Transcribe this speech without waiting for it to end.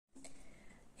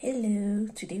Hello,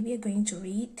 today we are going to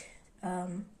read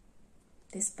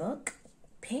this book,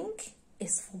 Pink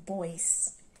is for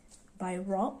Boys, by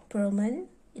Robb Pearlman,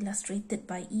 illustrated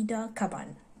by Ida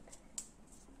Kaban.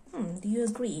 Do you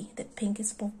agree that pink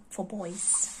is for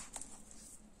boys?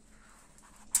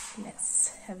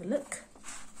 Let's have a look.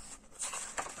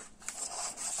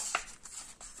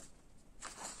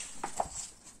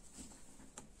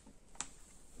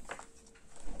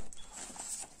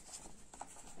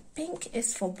 Pink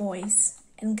is for boys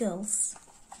and girls.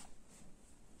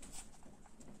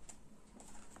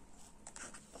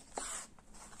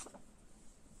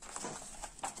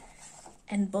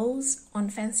 And bows on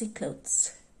fancy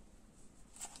clothes.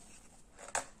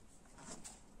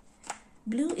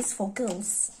 Blue is for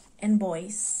girls and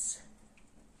boys.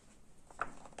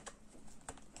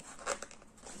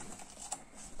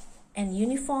 And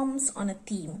uniforms on a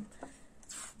theme.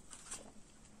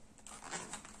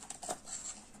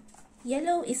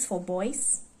 Yellow is for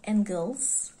boys and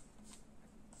girls.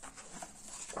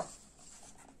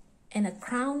 And a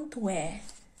crown to wear.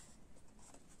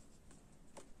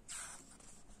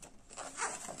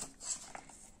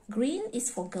 Green is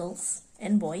for girls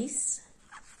and boys.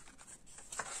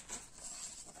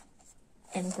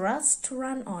 And grass to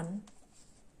run on.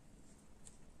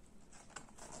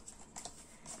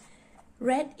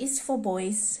 Red is for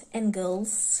boys and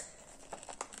girls.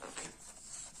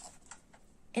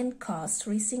 And cars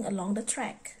racing along the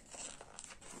track.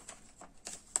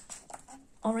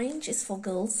 Orange is for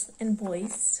girls and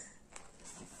boys.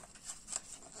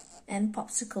 And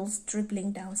popsicles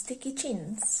dribbling down sticky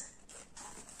chins.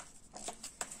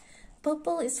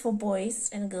 Purple is for boys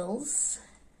and girls.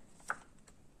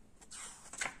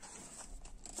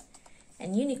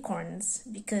 And unicorns,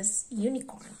 because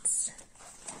unicorns.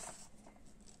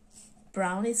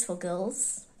 Brown is for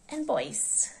girls and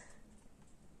boys.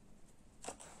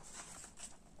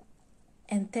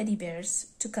 And teddy bears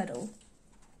to cuddle.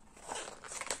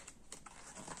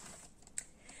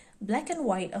 Black and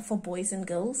white are for boys and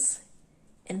girls,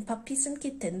 and puppies and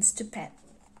kittens to pet.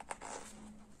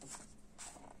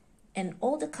 And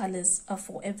all the colors are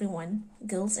for everyone,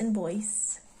 girls and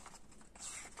boys.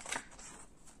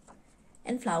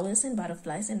 And flowers and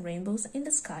butterflies and rainbows in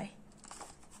the sky.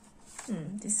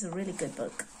 This is a really good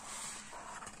book.